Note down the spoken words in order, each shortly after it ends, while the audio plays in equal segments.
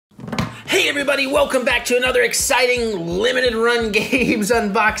Hey everybody, welcome back to another exciting limited run games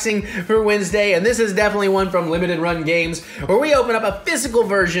unboxing for Wednesday, and this is definitely one from Limited Run Games, where we open up a physical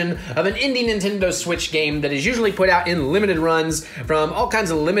version of an indie Nintendo Switch game that is usually put out in limited runs from all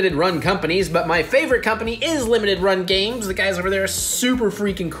kinds of limited run companies, but my favorite company is Limited Run Games. The guys over there are super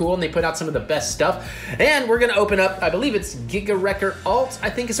freaking cool, and they put out some of the best stuff, and we're gonna open up, I believe it's Giga Wrecker Alt, I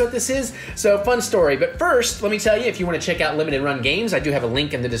think is what this is, so fun story. But first, let me tell you, if you want to check out Limited Run Games, I do have a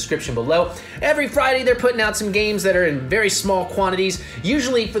link in the description below. Every Friday, they're putting out some games that are in very small quantities,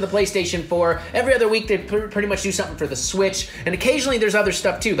 usually for the PlayStation 4. Every other week, they pretty much do something for the Switch, and occasionally there's other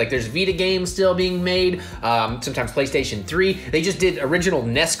stuff too, like there's Vita games still being made, sometimes PlayStation 3. They just did original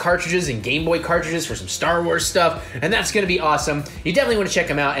NES cartridges and Game Boy cartridges for some Star Wars stuff, and that's gonna be awesome. You definitely want to check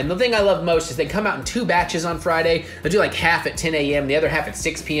them out, and the thing I love most is they come out in 2 batches on Friday. They'll do like half at 10 a.m., the other half at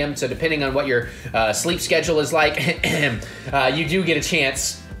 6 p.m., so depending on what your sleep schedule is like, you do get a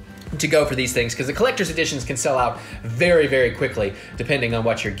chance to go for these things, because the collector's editions can sell out very, very quickly depending on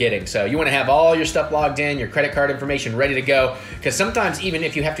what you're getting. So you want to have all your stuff logged in, your credit card information ready to go, because sometimes even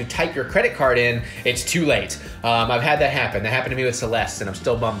if you have to type your credit card in, it's too late. I've had that happen. That happened to me with Celeste, and I'm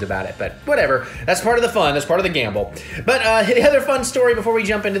still bummed about it, but whatever. That's part of the fun. That's part of the gamble. But the other fun story before we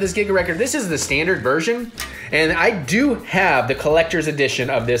jump into this Giga Wrecker, this is the standard version, and I do have the collector's edition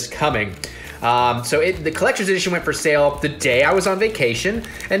of this coming. The collector's edition went for sale the day I was on vacation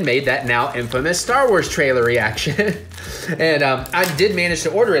and made that now infamous Star Wars trailer reaction. And I did manage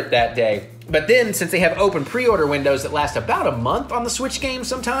to order it that day. But then, since they have open pre-order windows that last about a month on the Switch game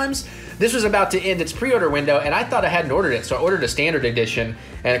sometimes, this was about to end its pre-order window, and I thought I hadn't ordered it, so I ordered a standard edition.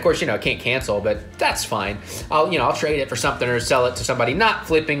 And of course, you know, I can't cancel, but that's fine. I'll trade it for something or sell it to somebody. Not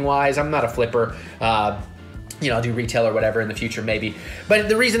flipping-wise, I'm not a flipper. I'll do retail or whatever in the future, maybe. But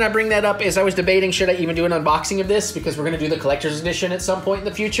the reason I bring that up is I was debating, should I even do an unboxing of this? Because we're gonna do the collector's edition at some point in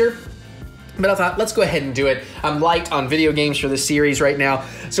the future. But I thought, let's go ahead and do it. I'm light on video games for this series right now.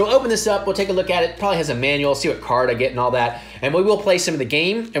 So we'll open this up, we'll take a look at it. Probably has a manual, see what card I get and all that. And we will play some of the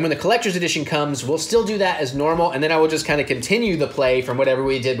game. And when the collector's edition comes, we'll still do that as normal. And then I will just kind of continue the play from whatever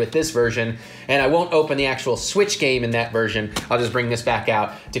we did with this version. And I won't open the actual Switch game in that version. I'll just bring this back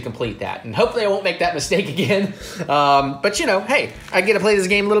out to complete that. And hopefully I won't make that mistake again. But you know, hey, I get to play this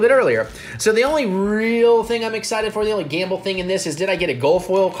game a little bit earlier. So the only real thing I'm excited for, the only gamble thing in this is, did I get a gold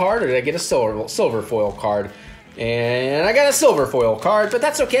foil card or did I get a silver foil card? And I got a silver foil card, but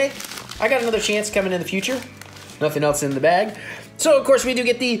that's okay. I got another chance coming in the future. Nothing else in the bag. So, of course, we do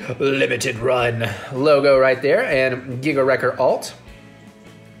get the Limited Run logo right there, and Giga Wrecker Alt.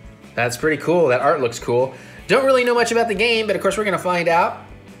 That's pretty cool. That art looks cool. Don't really know much about the game, but of course we're gonna find out.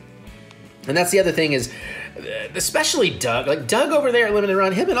 And that's the other thing is, especially Doug, like Doug over there at Limited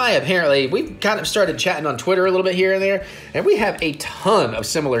Run, him and I apparently, we've kind of started chatting on Twitter a little bit here and there, and we have a ton of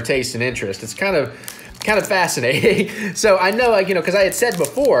similar tastes and interests. It's kind of fascinating. So I know, because I had said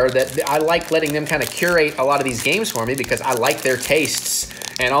before that I like letting them kind of curate a lot of these games for me because I like their tastes,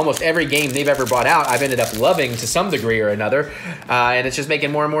 and almost every game they've ever brought out I've ended up loving to some degree or another, and it's just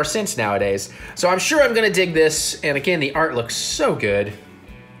making more and more sense nowadays. So I'm sure I'm gonna dig this, and again, the art looks so good.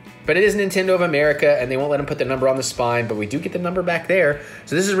 But it is Nintendo of America, and they won't let them put the number on the spine, but we do get the number back there.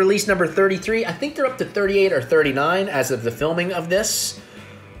 So this is release number 33. I think they're up to 38 or 39 as of the filming of this.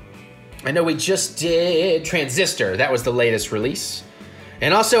 I know we just did Transistor. That was the latest release.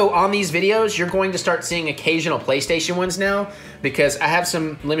 And also on these videos, you're going to start seeing occasional PlayStation ones now, because I have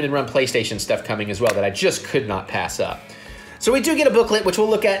some limited run PlayStation stuff coming as well that I just could not pass up. So we do get a booklet, which we'll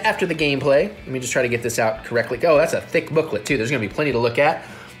look at after the gameplay. Let me just try to get this out correctly. Oh, that's a thick booklet too. There's gonna be plenty to look at.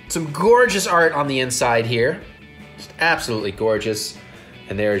 Some gorgeous art on the inside here. Just absolutely gorgeous.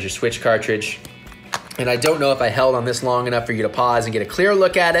 And there's your Switch cartridge. And I don't know if I held on this long enough for you to pause and get a clear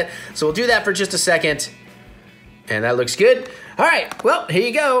look at it. So we'll do that for just a second. And that looks good. All right, well, here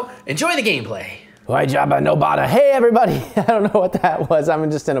you go. Enjoy the gameplay. Why Jabba no Bada. Hey everybody, I don't know what that was.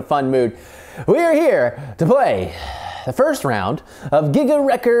 I'm just in a fun mood. We are here to play the first round of Giga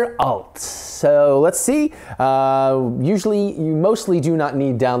Wrecker Alt. So let's see. Usually you mostly do not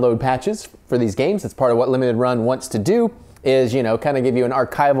need download patches for these games. That's part of what Limited Run wants to do, is, kind of give you an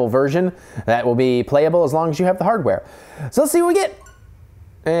archival version that will be playable as long as you have the hardware. So let's see what we get.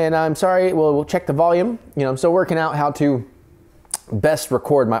 And I'm sorry, we'll check the volume. I'm still working out how to best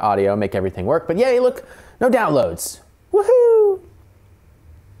record my audio, make everything work. But yay, look, no downloads. Woohoo!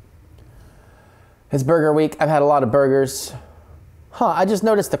 It's burger week. I've had a lot of burgers. I just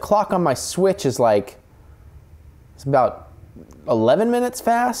noticed the clock on my Switch is like, it's about 11 minutes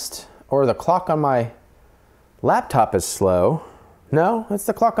fast, or the clock on my laptop is slow. No, it's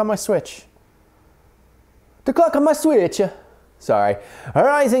the clock on my Switch. The clock on my Switch. Sorry.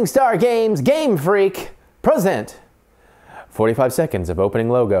 Rising Star Games Game Freak present 45 seconds of opening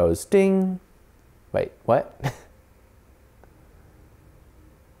logos. Ding. Wait, what?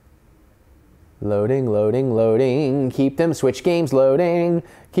 Loading, loading, loading. Keep them Switch games loading.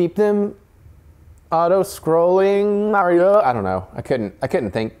 Keep them auto-scrolling. Mario. I don't know. I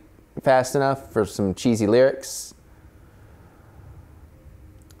couldn't think fast enough for some cheesy lyrics.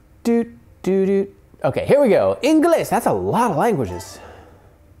 Doot, doot, doot. Okay, here we go. English. That's a lot of languages.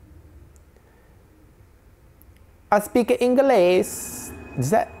 I speak English. Is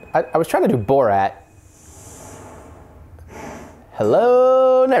that? I was trying to do Borat.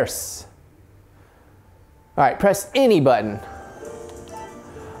 Hello, nurse. All right, press any button.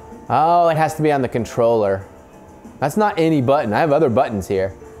 Oh, it has to be on the controller. That's not any button. I have other buttons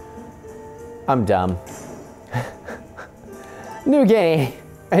here. I'm dumb. New game.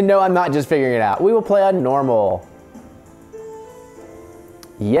 And no, I'm not just figuring it out. We will play on normal.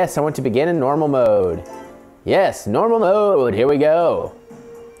 Yes, I want to begin in normal mode. Yes, normal mode. Here we go.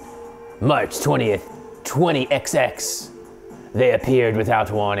 March 20th, 20XX. They appeared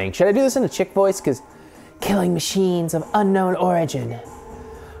without warning. Should I do this in a chick voice? Because killing machines of unknown origin.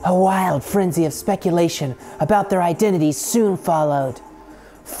 A wild frenzy of speculation about their identities soon followed.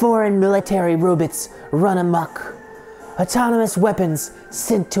 Foreign military robots run amok. Autonomous weapons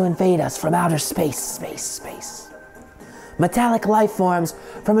sent to invade us from outer space. Metallic life forms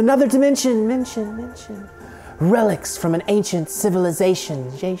from another dimension. Relics from an ancient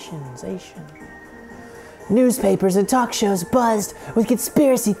civilization. Newspapers and talk shows buzzed with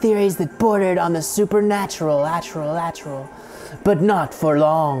conspiracy theories that bordered on the supernatural, but not for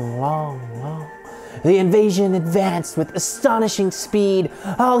long. The invasion advanced with astonishing speed.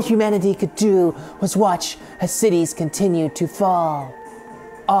 All humanity could do was watch as cities continued to fall.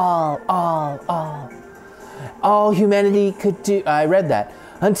 All humanity could do, I read that,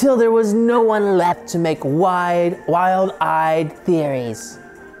 until there was no one left to make wild-eyed theories.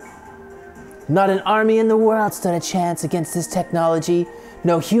 Not an army in the world stood a chance against this technology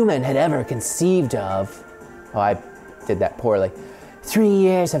no human had ever conceived of. Oh, I did that poorly. 3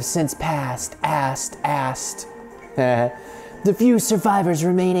 years have since passed. The few survivors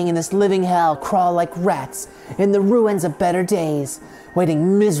remaining in this living hell crawl like rats in the ruins of better days,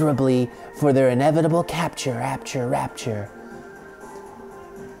 waiting miserably for their inevitable capture, rapture.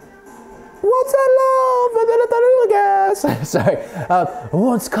 What's that love? Gas. Sorry.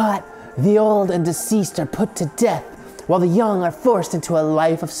 Once caught, the old and deceased are put to death, while the young are forced into a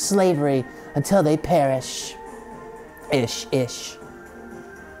life of slavery until they perish. Ish.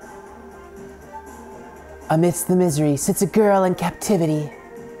 Amidst the misery sits a girl in captivity.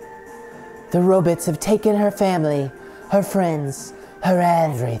 The robots have taken her family, her friends, her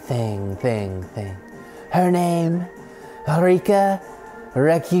everything, thing. Her name, Rika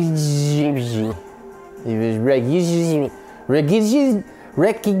Rekiji.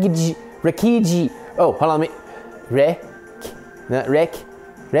 Oh, hold on, Rekiji.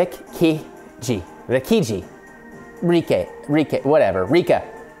 Rika, whatever. Rika,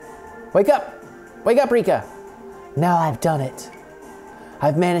 wake up, Rika. Now I've done it.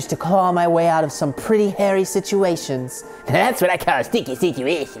 I've managed to claw my way out of some pretty hairy situations. That's what I call a sticky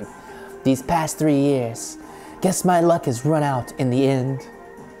situation. These past 3 years. Guess my luck has run out in the end.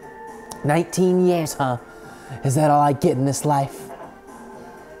 19 years, huh? Is that all I get in this life?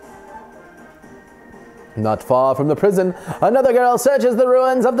 Not far from the prison, another girl searches the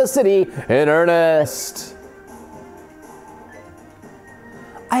ruins of the city in earnest.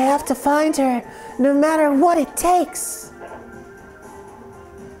 I have to find her, no matter what it takes.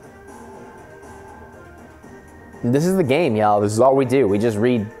 This is the game, y'all. This is all we do. We just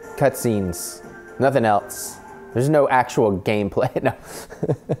read cutscenes. Nothing else. There's no actual gameplay. No.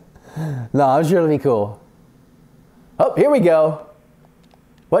 No, it's really cool. Oh, here we go.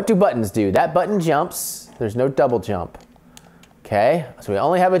 What do buttons do? That button jumps. There's no double jump. Okay, so we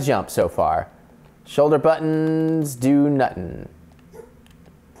only have a jump so far. Shoulder buttons do nothing.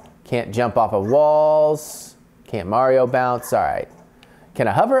 Can't jump off of walls. Can't Mario bounce. All right. Can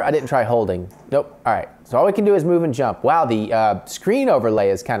I hover? I didn't try holding. Nope. All right. So all we can do is move and jump. Wow, the screen overlay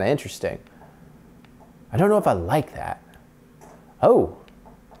is kind of interesting. I don't know if I like that. Oh.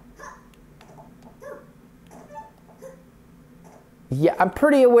 Yeah, I'm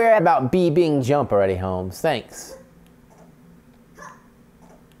pretty aware about B being jump already, Holmes. Thanks.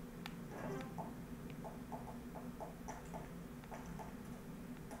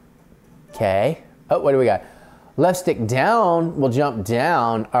 Okay. Oh, what do we got? Left stick down will jump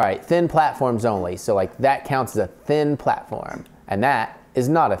down. All right, thin platforms only. So like that counts as a thin platform. And that is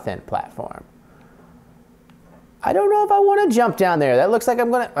not a thin platform. I don't know if I want to jump down there. That looks like I'm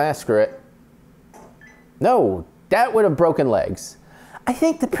gonna, screw it. No, that would have broken legs. I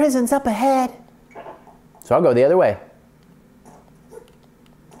think the prison's up ahead. So I'll go the other way.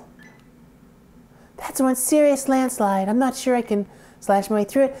 That's one serious landslide. I'm not sure I can slash my way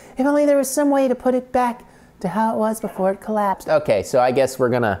through it. If only there was some way to put it back to how it was before it collapsed. Okay, so I guess we're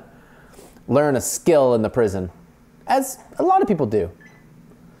gonna learn a skill in the prison, as a lot of people do.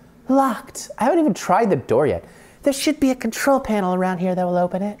 Locked. I haven't even tried the door yet. There should be a control panel around here that will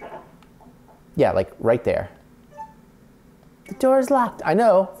open it. Yeah, like right there. The door is locked. I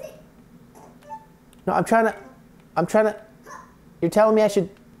know. No, I'm trying to, you're telling me I should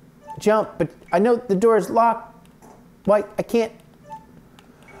jump, but I know the door is locked. Why, I can't.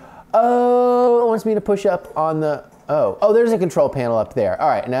 Oh, it wants me to push up on the, oh, there's a control panel up there. All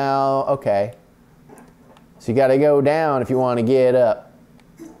right, now, okay. So you gotta go down if you wanna get up.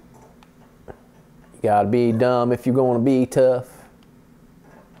 You gotta be dumb if you're gonna be tough.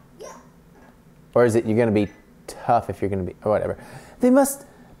 Or is it you're gonna be tough if you're gonna be, or whatever. That must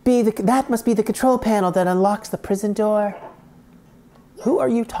be the control panel that unlocks the prison door. Who are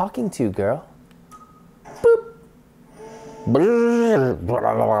you talking to, girl? Boop. Blah,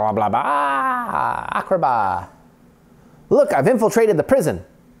 blah, blah, blah, blah. Acrobat. Look, I've infiltrated the prison.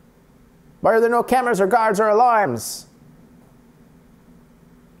 Why are there no cameras or guards or alarms?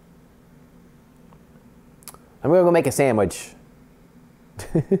 I'm gonna go make a sandwich.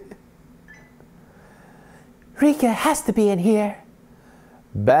 Rika has to be in here.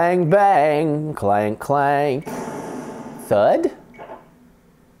 Bang, bang, clank, clank. Thud?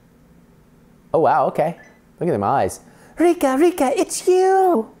 Oh, wow, okay. Look at them eyes. Rika, Rika, it's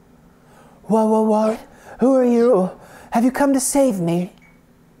you. What? Who are you? Have you come to save me?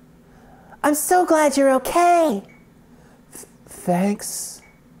 I'm so glad you're okay. Thanks.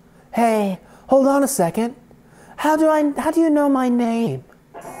 Hey, hold on a second. How do you know my name?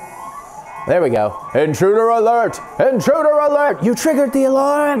 There we go. Intruder alert! Intruder alert! You triggered the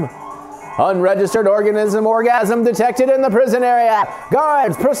alarm! Unregistered orgasm detected in the prison area.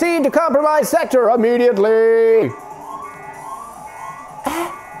 Guards, proceed to compromised sector immediately.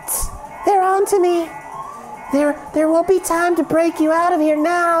 They're on to me. There won't be time to break you out of here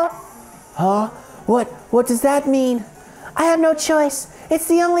now. Huh? What does that mean? I have no choice. It's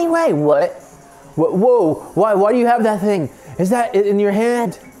the only way. What? Whoa, why do you have that thing? Is that in your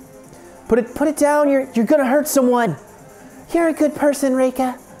hand? Put it down, you're gonna hurt someone. You're a good person,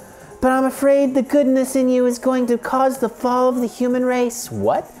 Rika, but I'm afraid the goodness in you is going to cause the fall of the human race.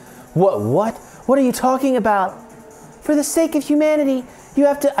 What? What are you talking about? For the sake of humanity, you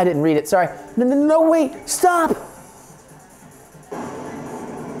have to, I didn't read it, sorry. No, wait, stop.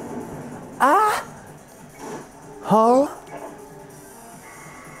 Huh?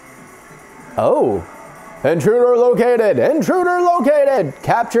 Oh. Intruder located! Intruder located!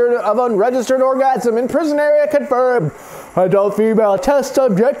 Capture of unregistered orgasm in prison area confirmed. Adult female test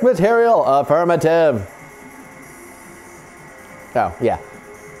subject material affirmative. Oh, yeah.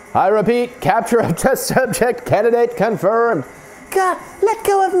 I repeat, capture of test subject candidate confirmed. God, let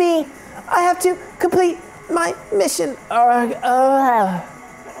go of me! I have to complete my mission.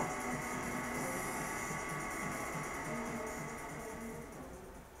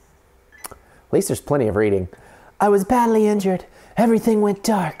 At least there's plenty of reading. I was badly injured. Everything went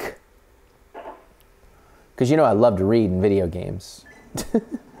dark. Because you know I love to read in video games.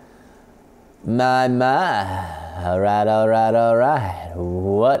 My. All right.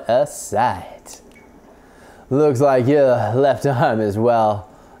 What a sight. Looks like your left arm is, well,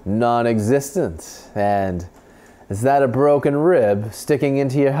 non-existent. And is that a broken rib sticking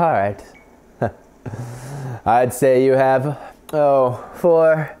into your heart? I'd say you have,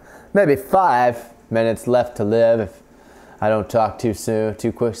 4... maybe 5 minutes left to live if I don't talk too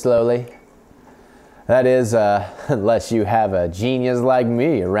slowly. That is, unless you have a genius like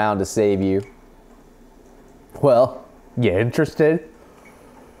me around to save you. Well, you interested?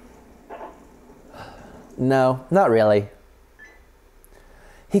 No, not really.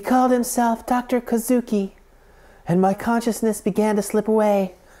 He called himself Dr. Kozuki, and my consciousness began to slip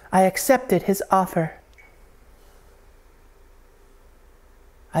away. I accepted his offer.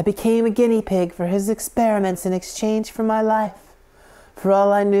 I became a guinea pig for his experiments in exchange for my life. For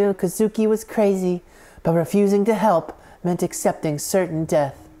all I knew, Kozuki was crazy, but refusing to help meant accepting certain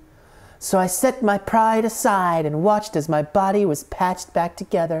death. So I set my pride aside and watched as my body was patched back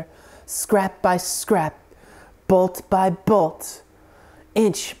together, scrap by scrap, bolt by bolt,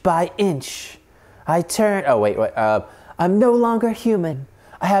 inch by inch. I turned, I'm no longer human.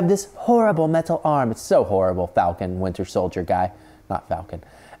 I have this horrible metal arm. It's so horrible, Falcon, Winter Soldier guy. Not Falcon.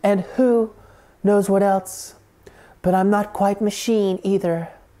 And who knows what else? But I'm not quite machine either.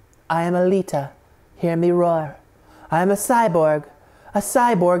 I am Alita. Hear me roar. I am a cyborg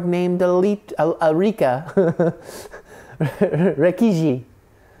named Arika. Rekiji.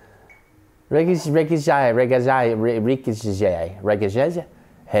 Rekijai.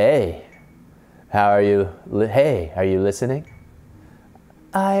 Hey, are you listening?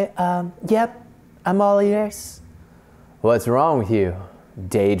 Yep, I'm all ears. What's wrong with you?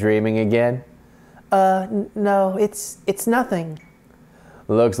 Daydreaming again? No, it's nothing.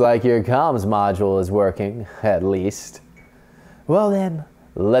 Looks like your comms module is working, at least. Well then,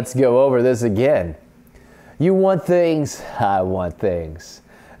 let's go over this again. You want things, I want things.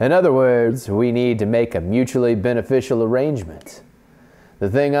 In other words, we need to make a mutually beneficial arrangement. The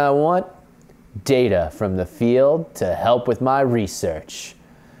thing I want? Data from the field to help with my research.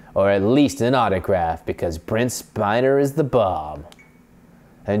 Or at least an autograph, because Brent Spiner is the bomb.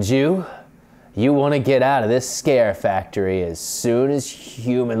 And you want to get out of this scare factory as soon as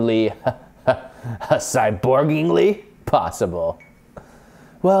humanly, cyborgingly possible.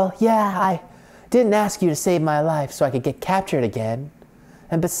 Well, yeah, I didn't ask you to save my life so I could get captured again.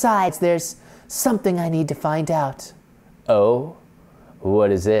 And besides, there's something I need to find out. Oh?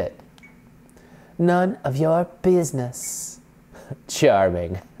 What is it? None of your business.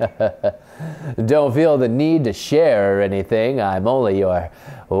 Charming. Don't feel the need to share or anything. I'm only your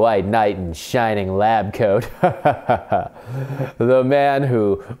white knight in shining lab coat. The man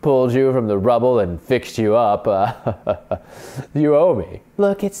who pulled you from the rubble and fixed you up. You owe me.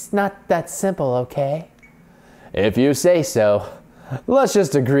 Look, it's not that simple, okay? If you say so. Let's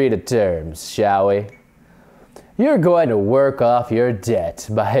just agree to terms, shall we? You're going to work off your debt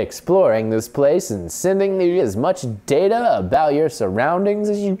by exploring this place and sending me as much data about your surroundings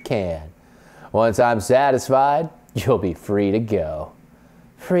as you can. Once I'm satisfied, you'll be free to go.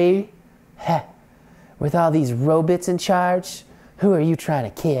 Free? Heh. With all these robots in charge? Who are you trying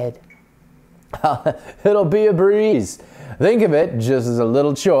to kid? It'll be a breeze. Think of it just as a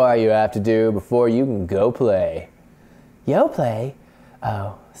little chore you have to do before you can go play. Yo play?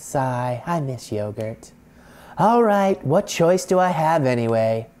 Oh, sigh, I miss yogurt. All right, what choice do I have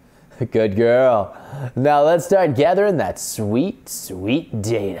anyway? Good girl. Now let's start gathering that sweet, sweet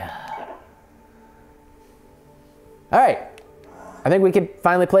data. All right, I think we could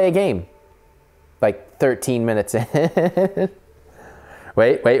finally play a game. Like 13 minutes in.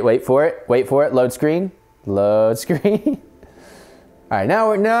 Wait for it. Wait for it. Load screen. Load screen. All right,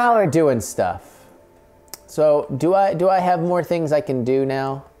 now we're doing stuff. So do I have more things I can do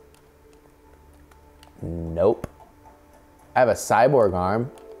now? Nope. I have a cyborg arm.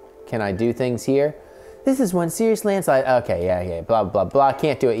 Can I do things here? This is one serious landslide. Okay, yeah, blah, blah, blah.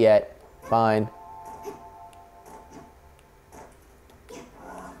 Can't do it yet. Fine.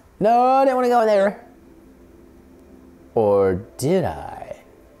 No, I didn't want to go in there. Or did I?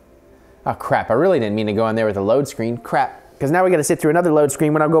 Oh, crap. I really didn't mean to go in there with a load screen. Crap. Because now we got to sit through another load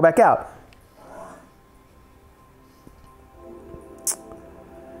screen when I go back out.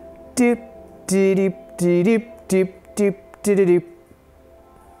 Doop, doop, doop, doop, doop, doop, doop.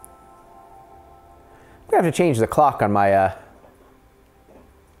 I'm gonna have to change the clock on my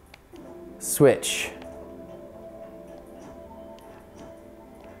switch.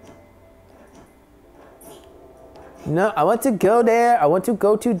 No, I want to go there. I want to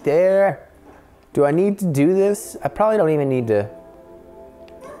go to there. Do I need to do this? I probably don't even need to.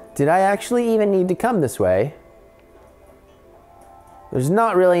 Did I actually even need to come this way? There's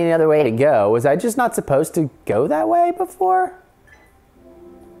not really any other way to go. Was I just not supposed to go that way before?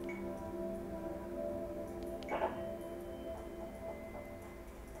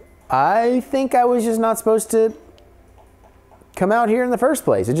 I think I was just not supposed to come out here in the first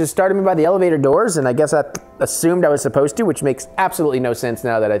place. It just started me by the elevator doors, and I guess I assumed I was supposed to, which makes absolutely no sense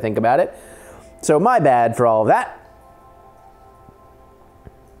now that I think about it. So my bad for all of that.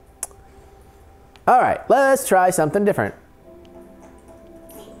 All right, let's try something different.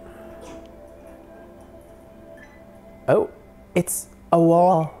 Oh, it's a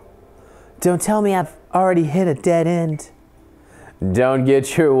wall. Don't tell me I've already hit a dead end. Don't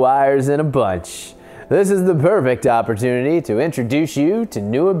get your wires in a bunch. This is the perfect opportunity to introduce you to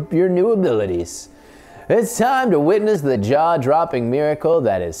your new abilities. It's time to witness the jaw-dropping miracle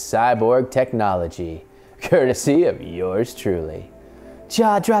that is cyborg technology, courtesy of yours truly.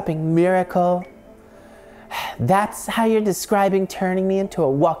 Jaw-dropping miracle? That's how you're describing turning me into a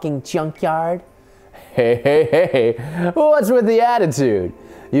walking junkyard? Hey, what's with the attitude?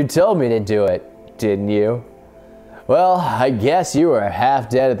 You told me to do it, didn't you? Well, I guess you were half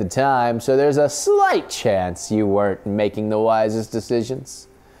dead at the time, so there's a slight chance you weren't making the wisest decisions.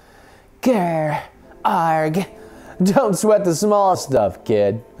 Grr, arg, Don't sweat the small stuff,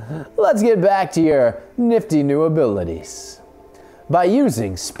 kid. Let's get back to your nifty new abilities. By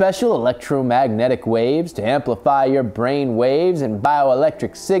using special electromagnetic waves to amplify your brain waves and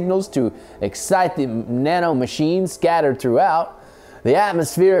bioelectric signals to excite the nanomachines scattered throughout the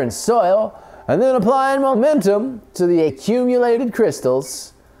atmosphere and soil, and then applying momentum to the accumulated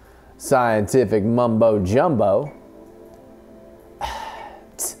crystals, scientific mumbo-jumbo,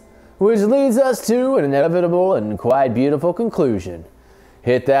 which leads us to an inevitable and quite beautiful conclusion.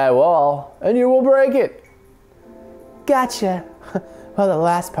 Hit that wall, and you will break it. Gotcha. Well, the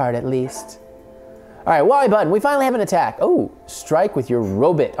last part at least. All right, Y button, we finally have an attack. Oh, strike with your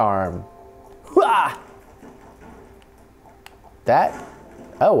robot arm. Hua! That,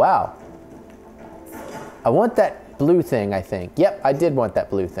 oh wow. I want that blue thing, I think. Yep, I did want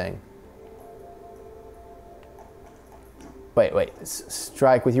that blue thing. Wait,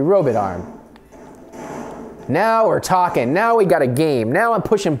 strike with your robot arm. Now we're talking, now we got a game. Now I'm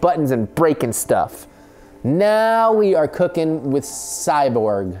pushing buttons and breaking stuff. Now we are cooking with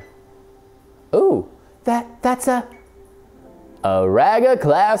Cyborg. Ooh, that's a Raga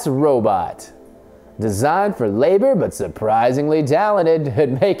class robot. Designed for labor, but surprisingly talented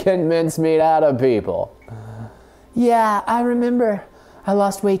at making mincemeat out of people. Yeah, I remember. I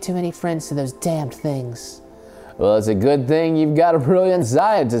lost way too many friends to those damned things. Well, it's a good thing you've got a brilliant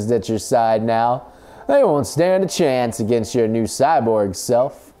scientist at your side now. They won't stand a chance against your new cyborg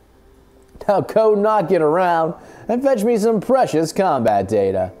self. Now go knock it around and fetch me some precious combat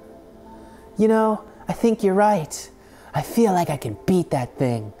data. You know, I think you're right. I feel like I can beat that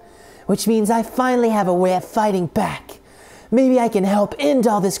thing, which means I finally have a way of fighting back. Maybe I can help end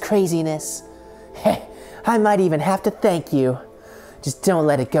all this craziness. Hey, I might even have to thank you. Just don't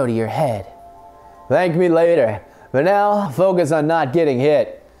let it go to your head. Thank me later, but now focus on not getting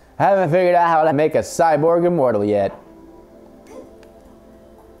hit. I haven't figured out how to make a cyborg immortal yet.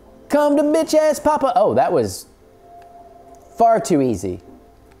 Come to bitch ass papa. Oh, that was far too easy.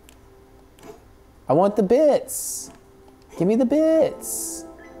 I want the bits. Give me the bits.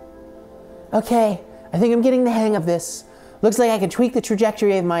 Okay, I think I'm getting the hang of this. Looks like I can tweak the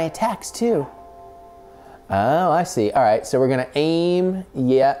trajectory of my attacks too. Oh, I see. All right, so we're gonna aim.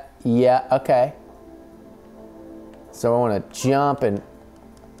 Yeah, okay. So I wanna jump and,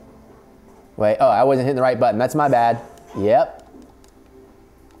 wait, oh, I wasn't hitting the right button. That's my bad. Yep.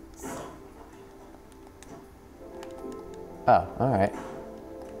 Oh, all right.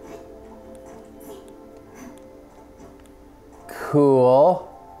 Cool.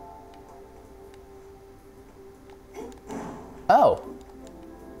 Oh,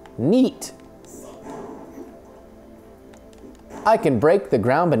 neat. I can break the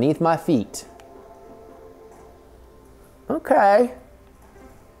ground beneath my feet. Okay.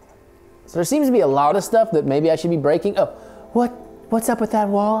 So there seems to be a lot of stuff that maybe I should be breaking. Oh, what's up with that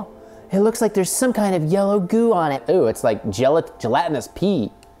wall? It looks like there's some kind of yellow goo on it. Ooh, it's like gelatinous pee.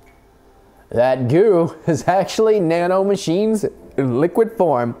 That goo is actually nanomachines in liquid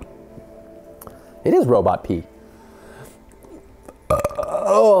form. It is robot pee.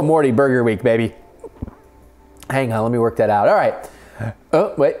 Oh, Morty Burger Week, baby. Hang on, let me work that out. All right.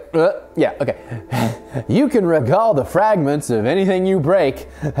 Oh, wait. Yeah, okay. You can recall the fragments of anything you break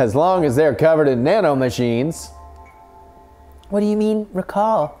as long as they're covered in nanomachines. What do you mean,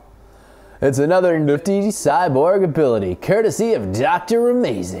 recall? It's another nifty cyborg ability, courtesy of Dr.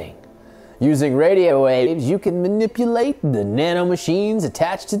 Amazing. Using radio waves, you can manipulate the nanomachines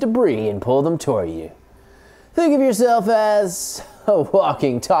attached to debris and pull them toward you. Think of yourself as a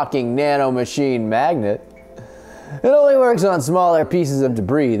walking, talking nanomachine magnet. It only works on smaller pieces of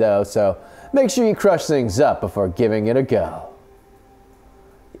debris, though, so make sure you crush things up before giving it a go.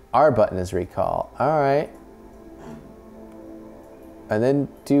 The R button is recall. All right. And then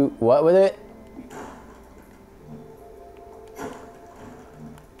do what with it?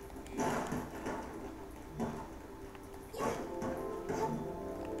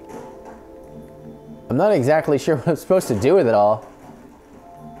 I'm not exactly sure what I'm supposed to do with it all.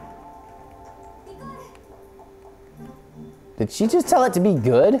 Did she just tell it to be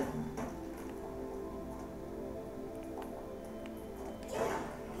good?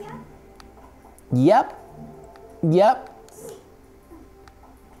 Yep.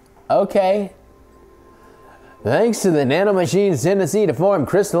 Okay. Thanks to the nanomachine's tendency to form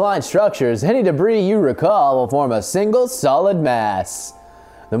crystalline structures, any debris you recall will form a single solid mass.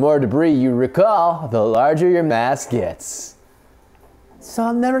 The more debris you recall, the larger your mass gets. So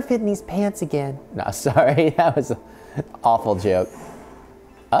I'll never fit in these pants again. No, sorry, that was an awful joke.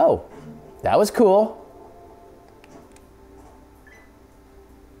 Oh, that was cool.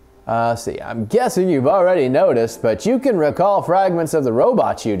 See, I'm guessing you've already noticed, but you can recall fragments of the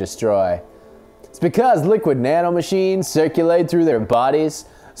robots you destroy. It's because liquid nanomachines circulate through their bodies,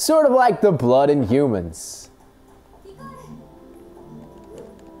 sort of like the blood in humans.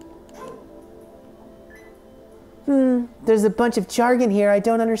 There's a bunch of jargon here I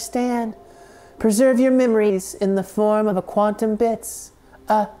don't understand. Preserve your memories in the form of a quantum bits.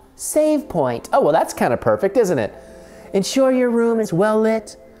 A save point. Oh, well, that's kind of perfect, isn't it? Ensure your room is well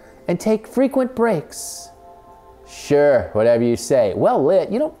lit and take frequent breaks. Sure, whatever you say. Well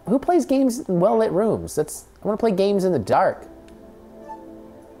lit. You know, who plays games in well lit rooms? I want to play games in the dark.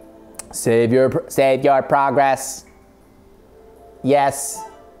 Save your progress. Yes.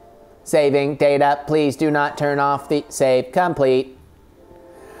 Saving data. Please do not turn off the save complete.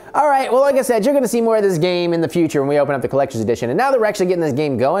 All right, well, like I said, you're going to see more of this game in the future when we open up the Collector's Edition. And now that we're actually getting this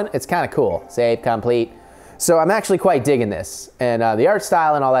game going, it's kind of cool. Save complete. So I'm actually quite digging this. And the art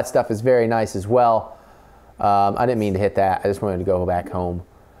style and all that stuff is very nice as well. I didn't mean to hit that. I just wanted to go back home.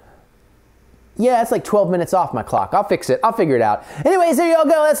 Yeah, it's like 12 minutes off my clock. I'll fix it. I'll figure it out. Anyways, there you all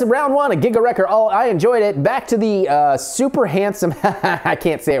go. That's round one of Giga Wrecker Alt. I enjoyed it. Back to the super handsome... I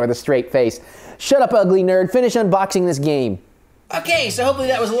can't say it with a straight face. Shut up, ugly nerd. Finish unboxing this game. Okay, so hopefully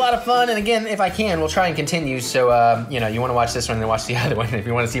that was a lot of fun, and again, if I can, we'll try and continue, so, you know, you want to watch this one and then watch the other one if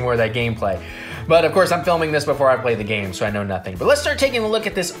you want to see more of that gameplay. But, of course, I'm filming this before I play the game, so I know nothing. But let's start taking a look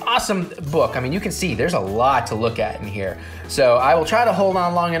at this awesome book. I mean, you can see there's a lot to look at in here. So I will try to hold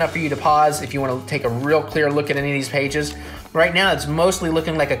on long enough for you to pause if you want to take a real clear look at any of these pages. Right now, it's mostly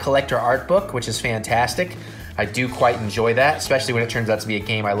looking like a collector art book, which is fantastic. I do quite enjoy that, especially when it turns out to be a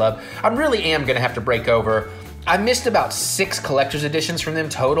game I love. I really am going to have to break over. I missed about 6 collector's editions from them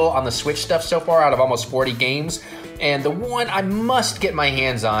total on the Switch stuff so far out of almost 40 games. And the one I must get my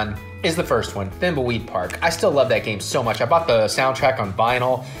hands on is the first one, Thimbleweed Park. I still love that game so much. I bought the soundtrack on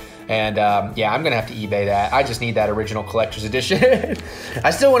vinyl, and yeah, I'm gonna have to eBay that. I just need that original collector's edition. I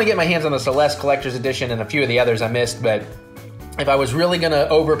still wanna get my hands on the Celeste collector's edition and a few of the others I missed, but if I was really gonna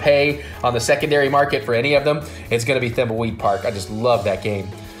overpay on the secondary market for any of them, it's gonna be Thimbleweed Park. I just love that game.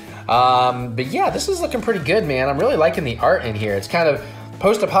 But yeah, this is looking pretty good, man. I'm really liking the art in here. It's kind of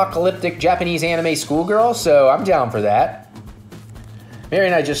post-apocalyptic Japanese anime schoolgirl, so I'm down for that. Mary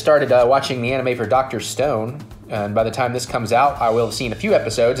and I just started watching the anime for Dr. Stone, and by the time this comes out, I will have seen a few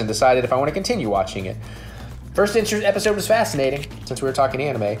episodes and decided if I want to continue watching it. First episode was fascinating, since we were talking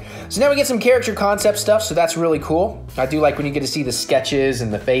anime. So now we get some character concept stuff, so that's really cool. I do like when you get to see the sketches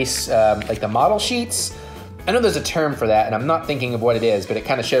and the face, like the model sheets. I know there's a term for that, and I'm not thinking of what it is, but it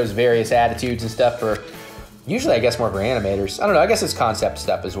kind of shows various attitudes and stuff for, usually I guess more for animators. I don't know, I guess it's concept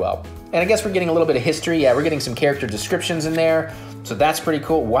stuff as well. And I guess we're getting a little bit of history. Yeah, we're getting some character descriptions in there, so that's pretty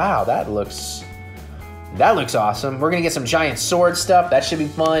cool. Wow, that looks awesome. We're gonna get some giant sword stuff. That should be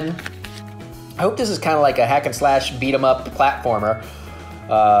fun. I hope this is kind of like a hack and slash beat 'em up platformer.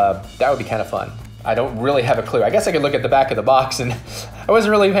 That would be kind of fun. I don't really have a clue. I guess I could look at the back of the box, and I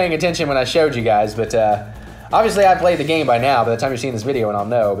wasn't really paying attention when I showed you guys, but obviously I played the game by now. By the time you're seeing this video, and I'll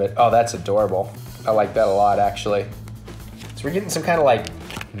know, but oh, that's adorable. I like that a lot, actually. So we're getting some kind of like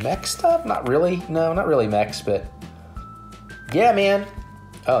mech stuff? Not really. No, not really mechs, but yeah, man.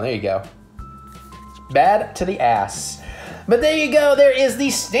 Oh, there you go. Bad to the ass. But there you go. There is the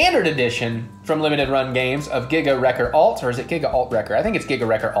standard edition from Limited Run Games of Giga Wrecker Alt, or is it Giga Alt Wrecker? I think it's Giga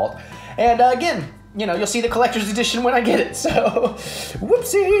Wrecker Alt. And again, you know, you'll see the collector's edition when I get it, so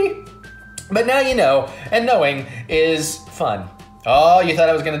whoopsie. But now you know, and knowing is fun. Oh, you thought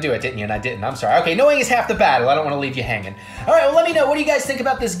I was going to do it, didn't you? And I didn't. I'm sorry. Okay, knowing is half the battle. I don't want to leave you hanging. All right, well, let me know. What do you guys think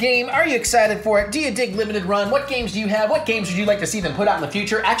about this game? Are you excited for it? Do you dig Limited Run? What games do you have? What games would you like to see them put out in the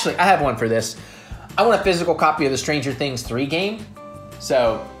future? Actually, I have one for this. I want a physical copy of the Stranger Things 3 game.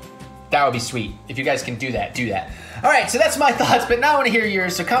 So that would be sweet. If you guys can do that, do that. All right, so that's my thoughts, but now I want to hear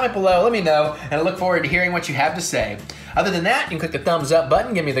yours, so comment below, let me know, and I look forward to hearing what you have to say. Other than that, you can click the thumbs up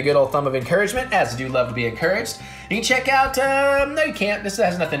button, give me the good old thumb of encouragement, as I do love to be encouraged. You can check out, no you can't, this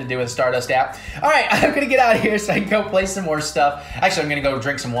has nothing to do with the Stardust app. All right, I'm gonna get out of here so I can go play some more stuff. Actually, I'm gonna go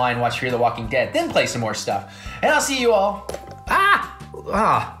drink some wine, watch Fear the Walking Dead, then play some more stuff. And I'll see you all,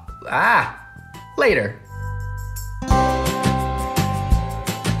 later.